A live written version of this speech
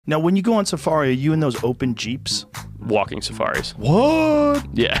Now, when you go on safari, are you in those open jeeps? Walking safaris. What?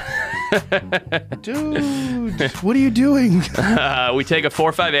 Yeah. Dude, what are you doing? We take a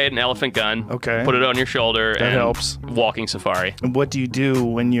 4.58, an elephant gun. Okay. Put it on your shoulder. That helps. Walking safari. And what do you do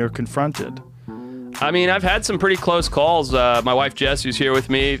when you're confronted? I mean, I've had some pretty close calls. My wife Jess, who's here with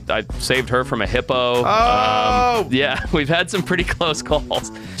me, I saved her from a hippo. Oh! Yeah, we've had some pretty close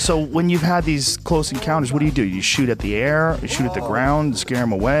calls. So when you've had these close encounters, what do? You shoot at the air? You shoot at the ground? Scare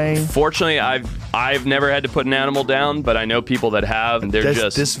them away? Fortunately, I've never had to put an animal down, but I know people that have. And they're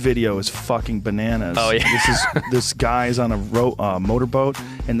just... This video is fucking bananas. Oh, yeah. This guy's on a motorboat,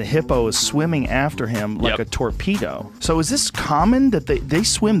 and the hippo is swimming after him like a torpedo. So is this common that they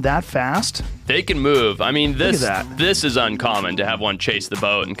swim that fast? They can move. I mean, this that. this is uncommon to have one chase the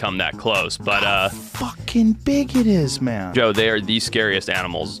boat and come that close. But How fucking big it is, man. Joe, they are the scariest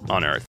animals on Earth.